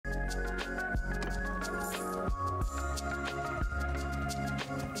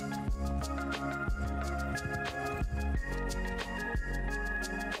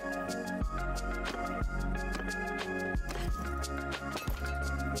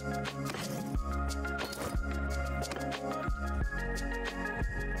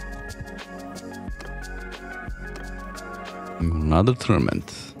Another tournament.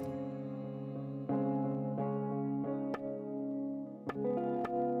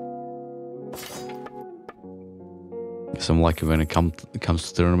 Guess I'm lucky when it comes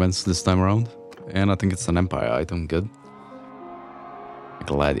to tournaments this time around. And I think it's an Empire item, good.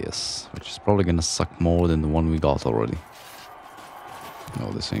 Gladius, which is probably gonna suck more than the one we got already.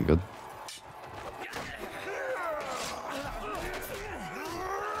 No, this ain't good.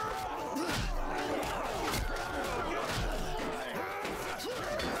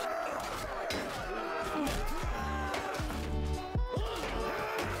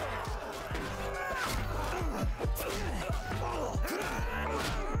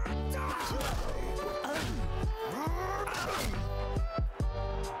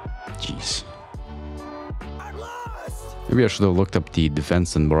 Jeez. Maybe I should have looked up the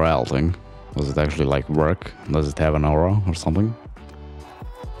defense and morale thing. Does it actually like work? Does it have an aura or something?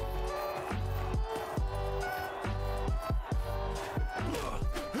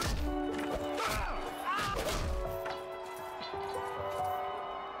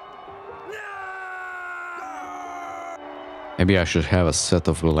 Maybe I should have a set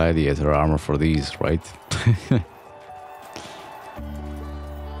of gladiator armor for these, right?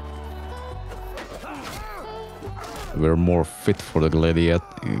 We're more fit for the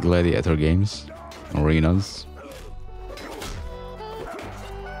gladiator games, arenas.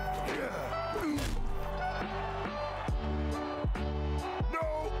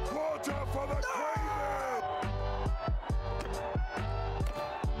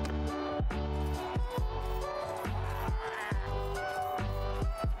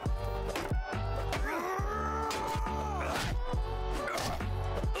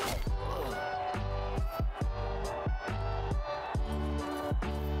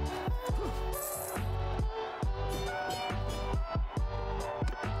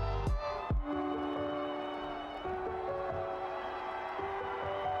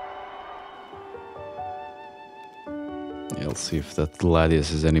 Yeah, let's see if that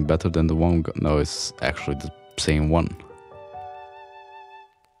Gladius is any better than the one we got. No, it's actually the same one.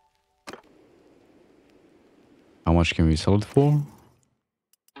 How much can we sell it for?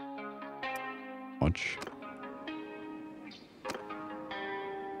 Much.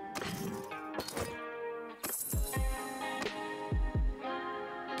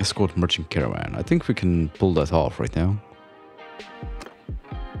 Escort merchant caravan. I think we can pull that off right now.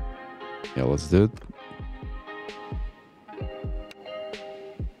 Yeah, let's do it.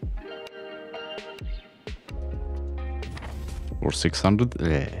 Or 600.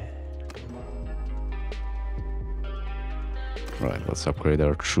 Right, let's upgrade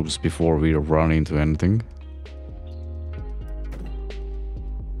our troops before we run into anything.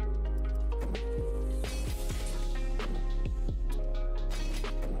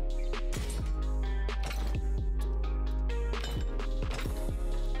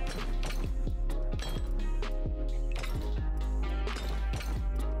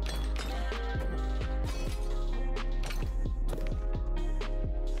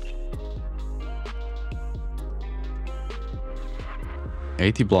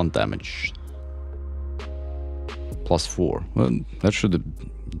 Blunt damage. +4. Well, that should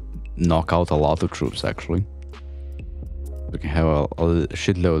knock out a lot of troops, actually. We can have a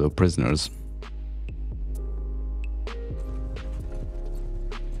shitload of prisoners.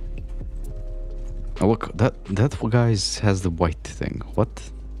 Oh, look, that guy has the white thing.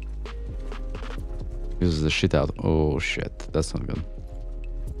 What? Uses the shit out. Oh, shit. That's not good.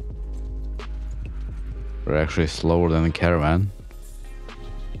 We're actually slower than a caravan.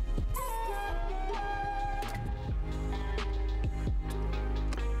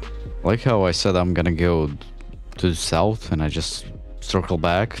 Like how I said I'm gonna go to the south and I just circle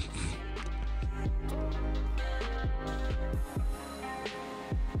back.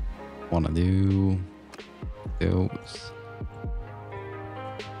 Wanna do those.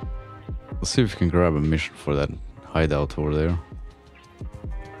 Let's see if we can grab a mission for that hideout over there.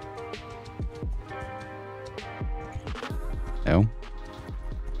 No.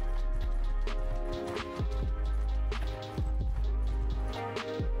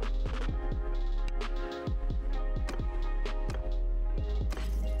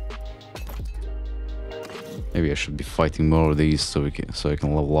 Maybe I should be fighting more of these so I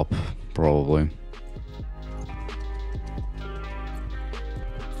can level up, probably.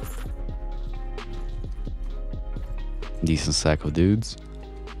 Decent sack of dudes.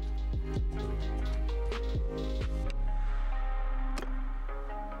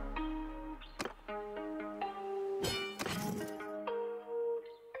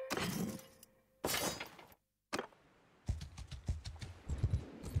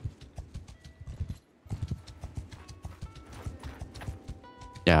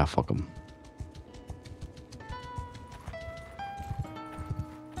 Yeah, fuck them.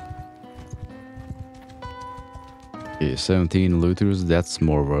 Okay, 17 looters, that's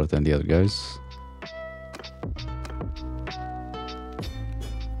more worth than the other guys.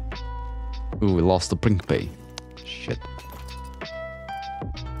 Ooh, we lost the brink pay. Shit.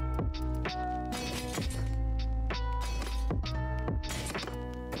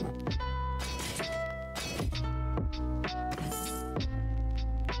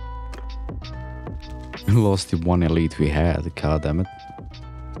 We lost the one elite we had, god damn it.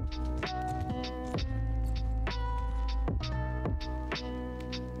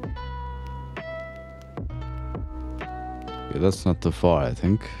 Okay, that's not too far, I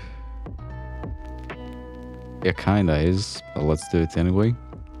think. Yeah, kinda is, but let's do it anyway.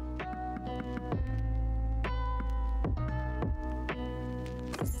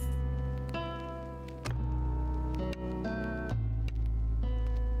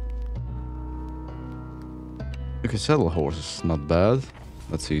 Okay, saddle horses, not bad.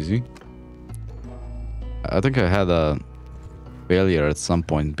 That's easy. I think I had a failure at some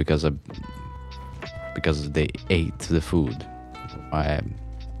point because they ate the food.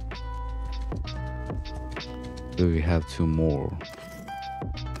 Do we have two more?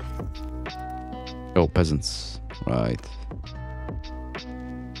 Oh, peasants. Right.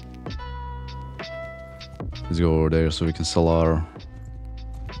 Let's go over there so we can sell our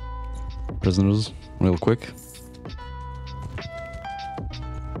prisoners real quick.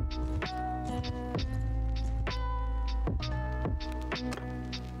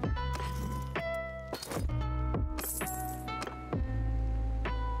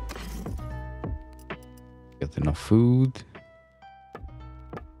 Get enough food.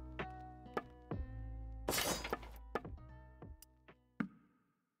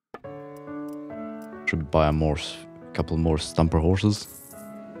 Should buy a couple more stumper horses.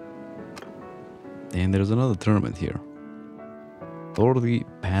 And there's another tournament here. Or the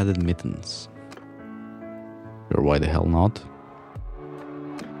padded mittens. Sure, why the hell not?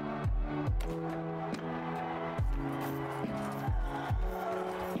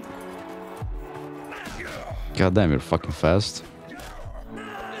 God damn, you're fucking fast.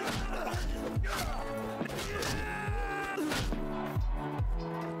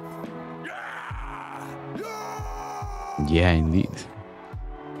 Yeah, indeed.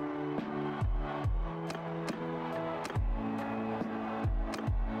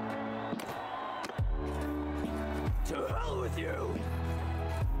 To hell with you.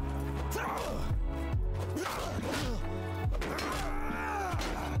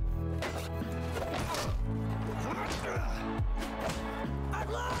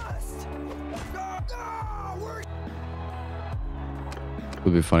 It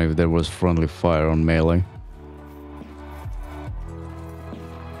would be funny if there was friendly fire on melee.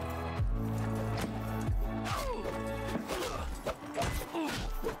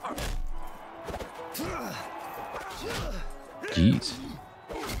 Jeez.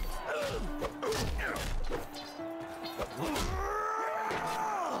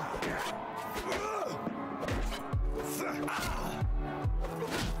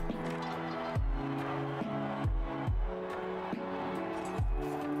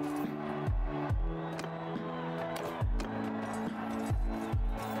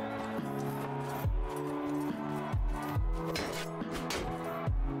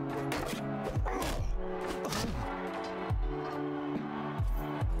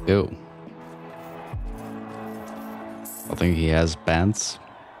 Yo. I think he has pants.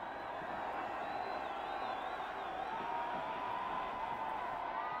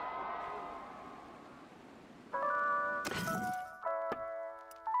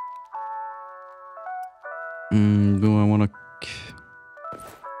 Do I want to...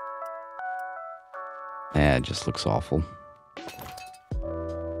 Yeah, it just looks awful.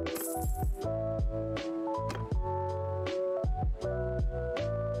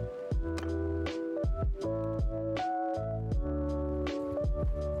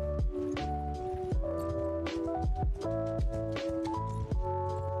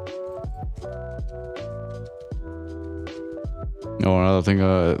 Oh, another thing,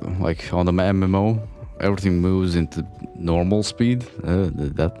 like on the MMO, everything moves into normal speed.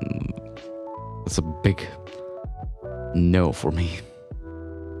 That's a big no for me.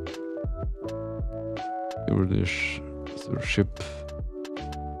 Over this ship.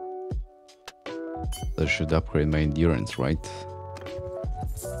 That should upgrade my endurance, right?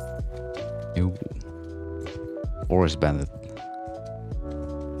 Ew. Forest bandit.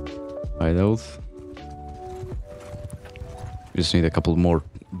 Hideout. Just need a couple more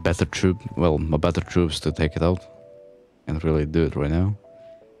better troops to take it out. Can't really do it right now.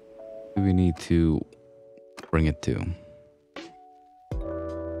 do we need to bring it to?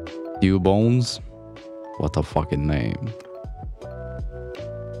 Few bones? What a fucking name.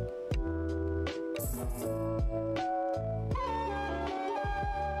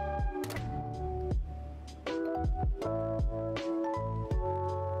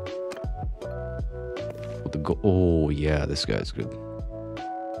 Oh yeah, this guy's good.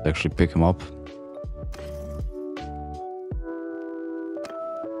 Actually pick him up.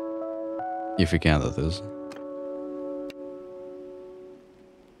 If you can, that is.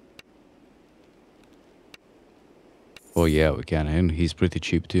 Oh yeah, we can, and he's pretty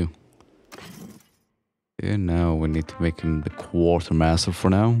cheap too. And now we need to make him the quartermaster for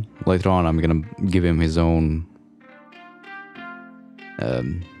now. Later on, I'm gonna give him his own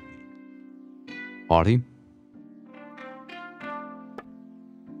party.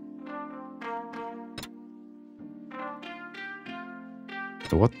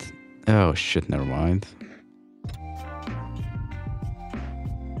 What? Oh shit, never mind.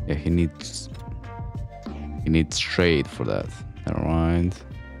 Yeah, he needs trade for that. Never mind.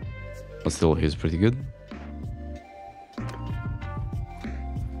 But still, he's pretty good.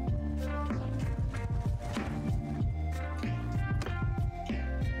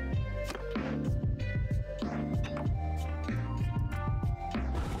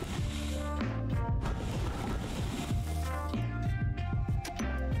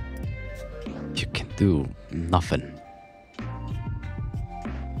 You can do nothing.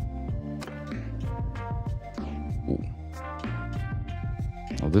 Ooh.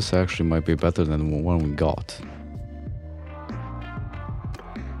 Well, this actually might be better than the one we got.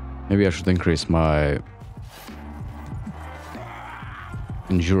 Maybe I should increase my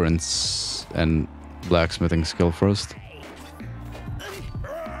endurance and blacksmithing skill first.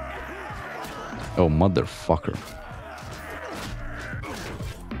 Oh, motherfucker.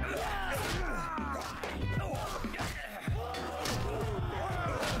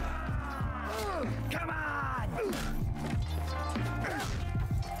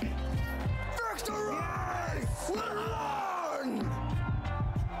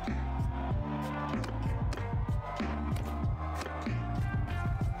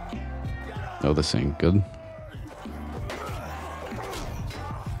 Oh, this ain't good.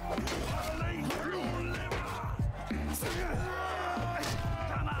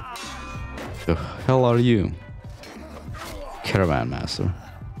 The hell are you? Caravan master.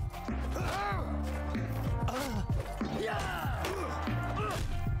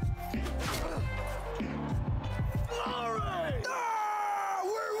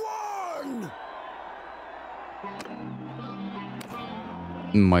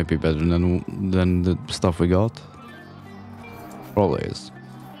 Might be better than the stuff we got. Probably is.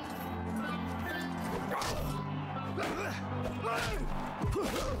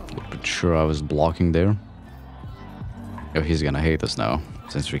 But sure, I was blocking there. Oh, he's gonna hate us now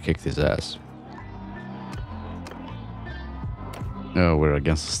since we kicked his ass. Oh, we're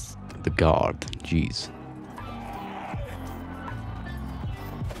against the guard. Jeez.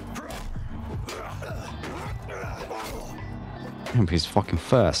 Damn, he's fucking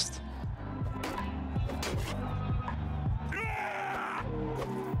fast.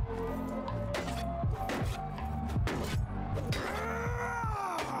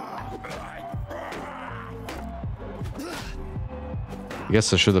 I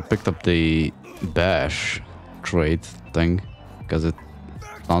guess I should have picked up the bash trait thing, because it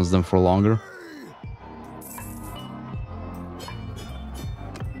stuns them for longer.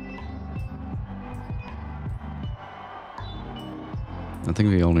 I think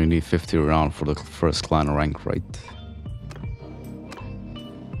we only need 50 around for the first clan rank, right?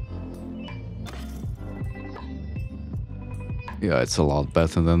 Yeah, it's a lot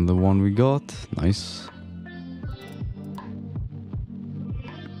better than the one we got. Nice.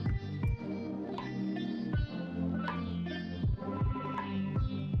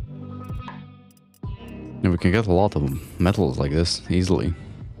 And we can get a lot of metals like this easily.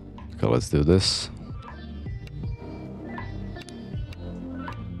 Okay, let's do this.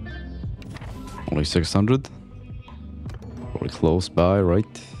 Only 600. Probably close by, right?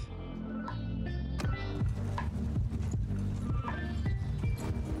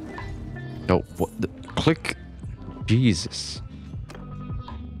 Oh, what the? Click. Jesus.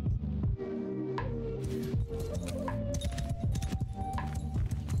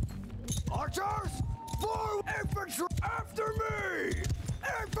 Archers! For infantry after me!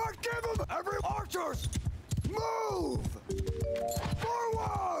 Infantry, give them every archers! Move!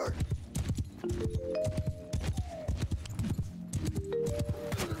 Forward!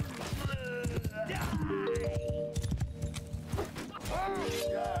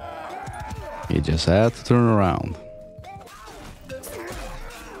 Just had to turn around.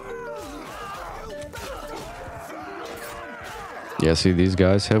 Yeah, see, these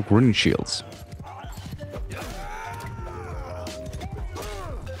guys have green shields.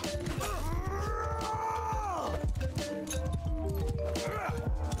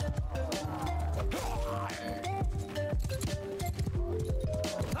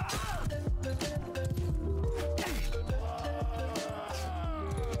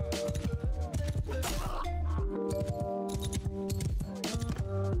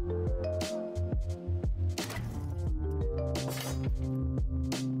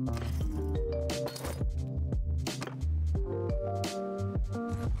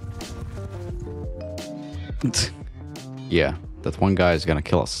 Yeah, that one guy is gonna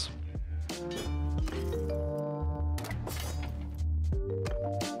kill us.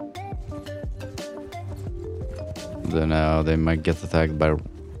 Then they might get attacked by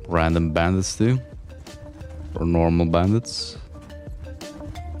random bandits too, or normal bandits.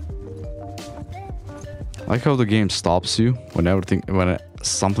 I like how the game stops you when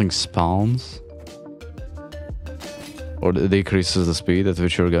something spawns, or it decreases the speed at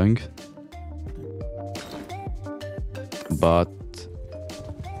which you're going. But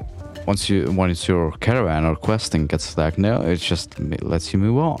once your caravan or questing gets attacked, now it just lets you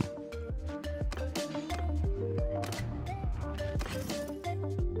move on.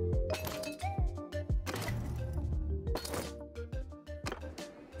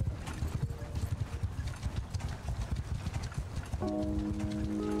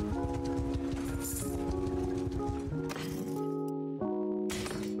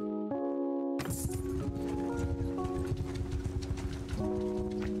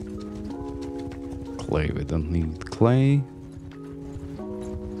 Clay, we don't need clay.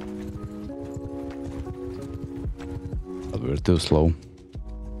 But we're too slow.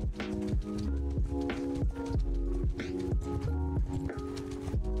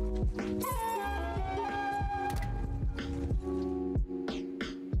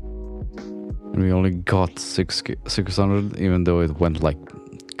 We only got 600, even though it went like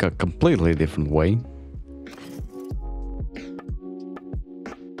a completely different way.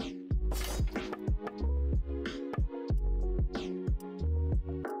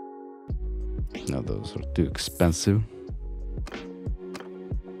 No, those are too expensive.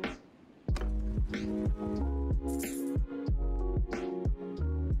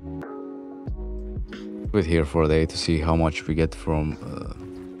 Wait here for a day to see how much we get from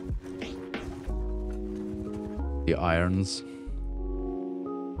the irons.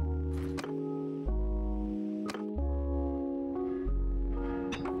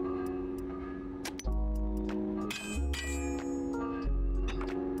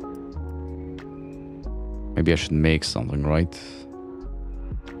 Maybe I should make something, right?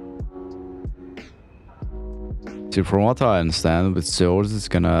 See, from what I understand, with swords, it's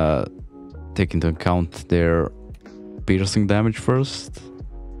gonna take into account their piercing damage first.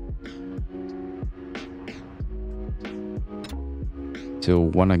 So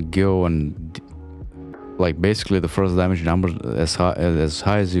wanna go and like basically the first damage number as high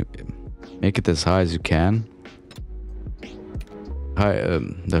as you make it as high as you can.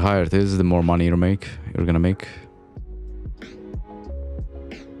 The higher it is, the more money you're gonna make.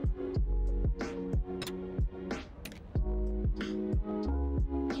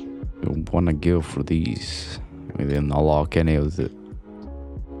 You wanna go for these. We didn't unlock any of the.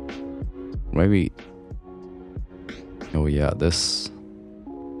 Maybe. Oh yeah, this.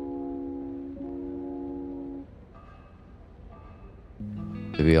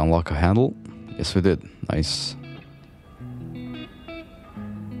 Did we unlock a handle? Yes, we did. Nice.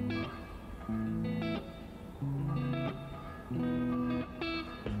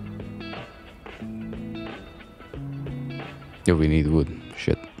 Yeah, we need wood.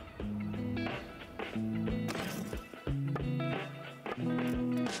 Shit.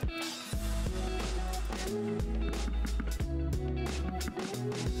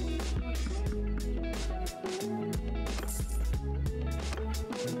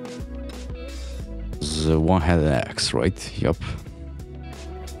 The one-handed axe, right? Yup.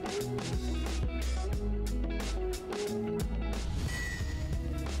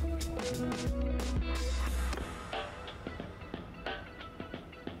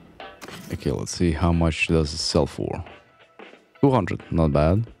 Okay, let's see how much does it sell for. 200, not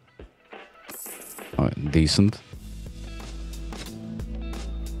bad. Decent.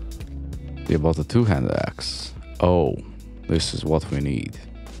 See about the two-handed axe. Oh, this is what we need.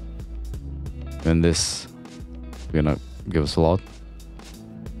 And this gonna give us a lot.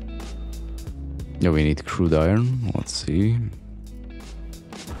 Yeah, we need crude iron. Let's see.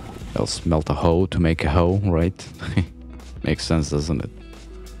 I'll smelt a hoe to make a hoe, right? Makes sense, doesn't it?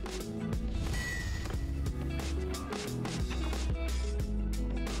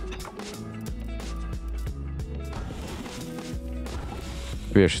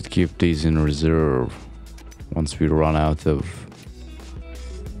 Maybe I should keep these in reserve once we run out of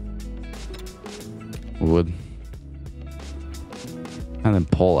wood. And then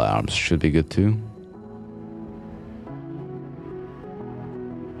pole arms should be good too.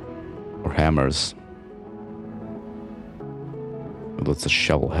 Or hammers. Oh, that's a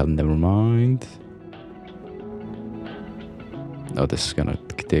shovel head, never mind. Oh, this is gonna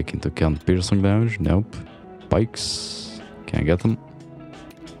take into account piercing damage. Nope. Pikes. Can't get them.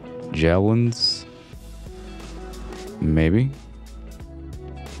 Javelins. Maybe.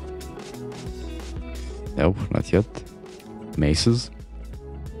 Nope, not yet. Maces.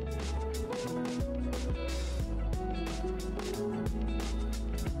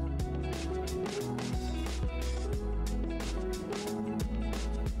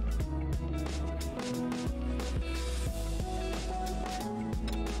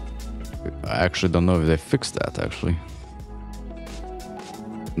 I actually don't know if they fixed that, actually.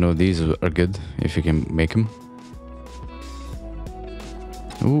 No, these are good, if you can make them.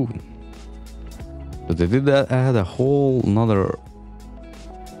 Ooh. But they did that, add a whole nother...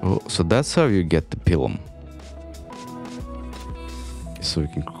 Oh, so that's how you get the pilum. So we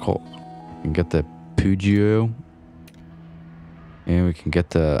can get the Pugio. And we can get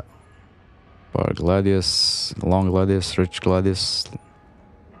the Bar Gladius, Long Gladius, Rich Gladius.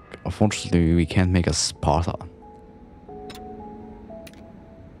 Unfortunately, we can't make a Sparta.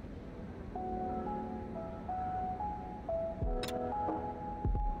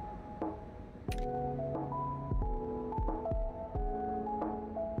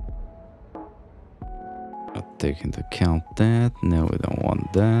 I'll take into account that. No, we don't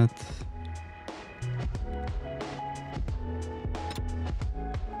want that.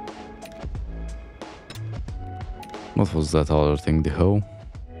 What was that other thing? The hoe?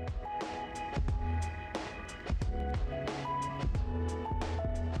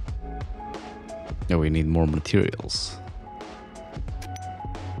 Yeah, we need more materials.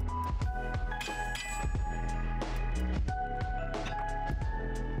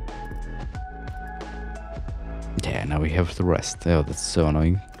 Yeah, now we have the rest. Oh, that's so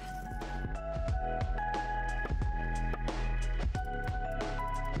annoying.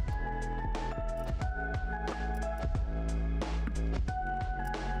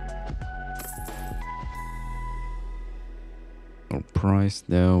 Price.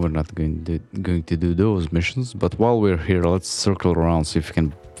 No, we're not going to do those missions. But while we're here, let's circle around, see if we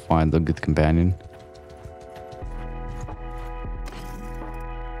can find a good companion.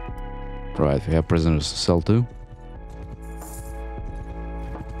 Right, we have prisoners to sell to.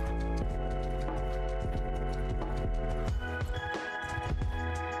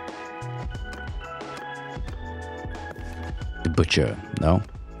 The butcher, no.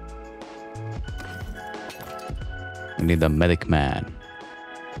 We need a medic man.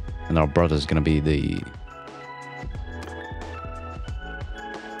 And our brother's gonna be the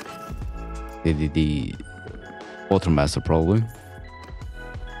quartermaster, probably.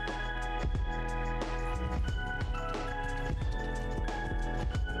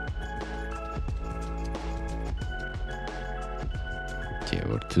 Yeah,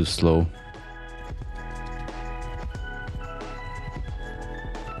 we're too slow.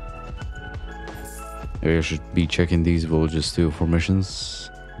 Maybe I should be checking these villages too for missions.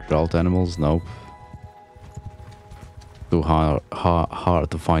 Drought animals, nope. Too hard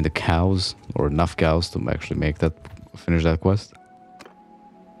to find the cows, or enough cows to actually make that, finish that quest.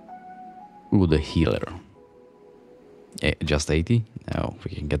 Ooh, the healer. Just 80? No,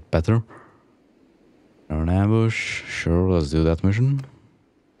 we can get better. An ambush, sure, let's do that mission.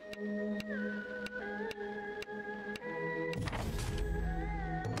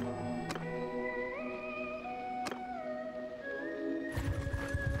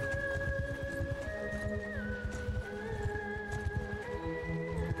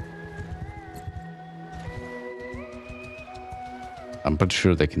 I'm pretty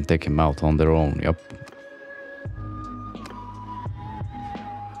sure they can take him out on their own, yep.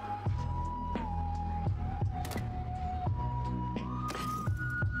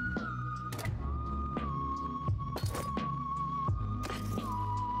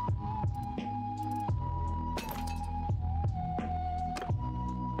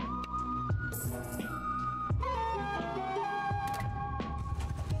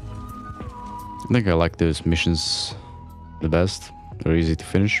 I think I like those missions the best. They're easy to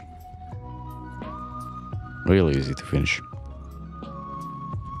finish. Really easy to finish.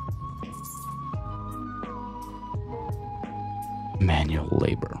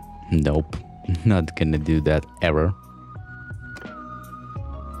 labor. Nope, not gonna do that ever.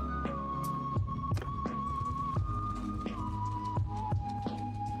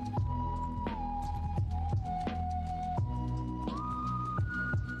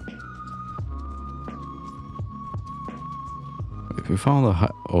 If we found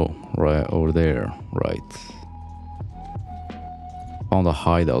a oh, right over there, right. Found a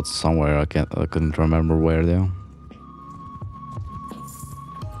hideout somewhere. I couldn't remember where though.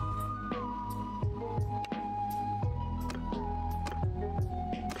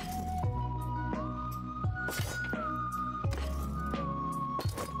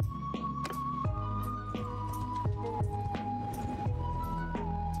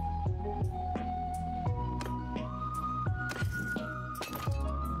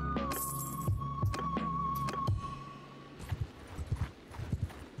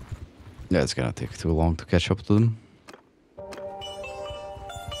 Yeah, it's gonna take too long to catch up to them.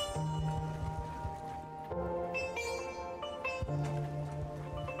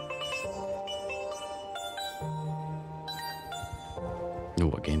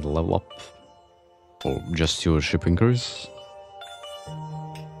 Oh, I gained a level up. Or just your shipping crews.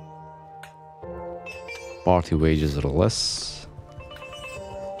 Party wages are less.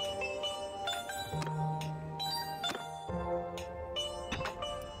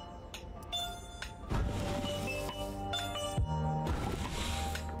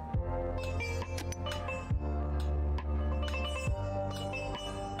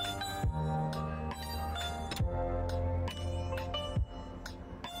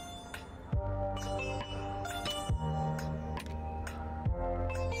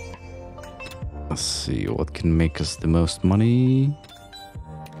 Let's see what can make us the most money.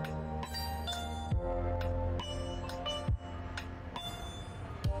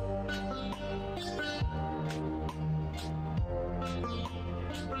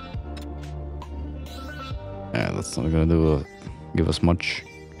 Yeah, that's not gonna give us much.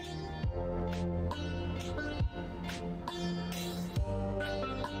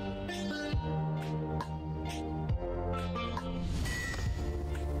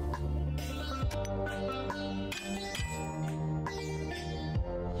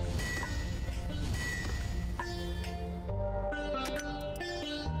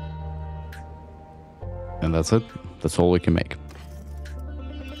 And that's it. That's all we can make.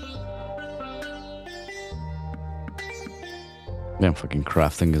 Damn, fucking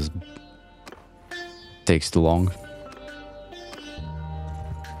crafting takes too long.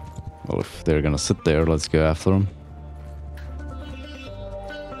 Well, if they're gonna sit there, let's go after them.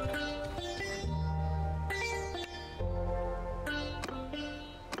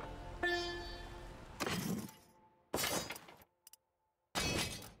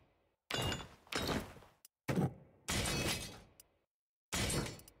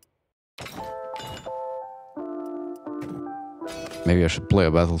 Maybe I should play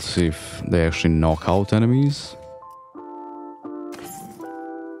a battle to see if they actually knock out enemies.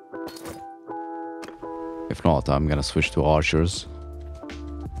 If not, I'm gonna switch to archers.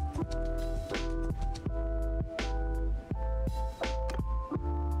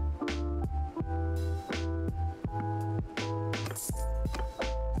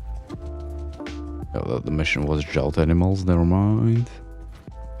 Oh, the mission was Jolt animals, never mind.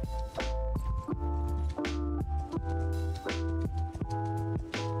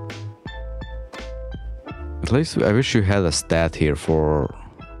 At least I wish you had a stat here for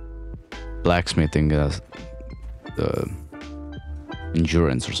blacksmithing the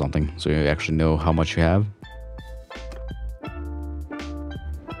endurance or something, so you actually know how much you have.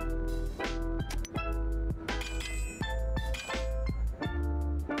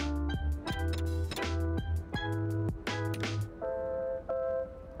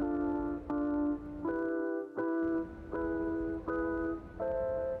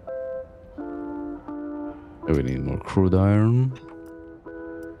 We need more crude iron.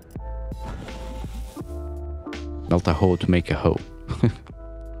 Melt a hoe to make a hoe.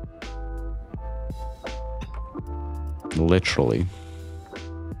 Literally.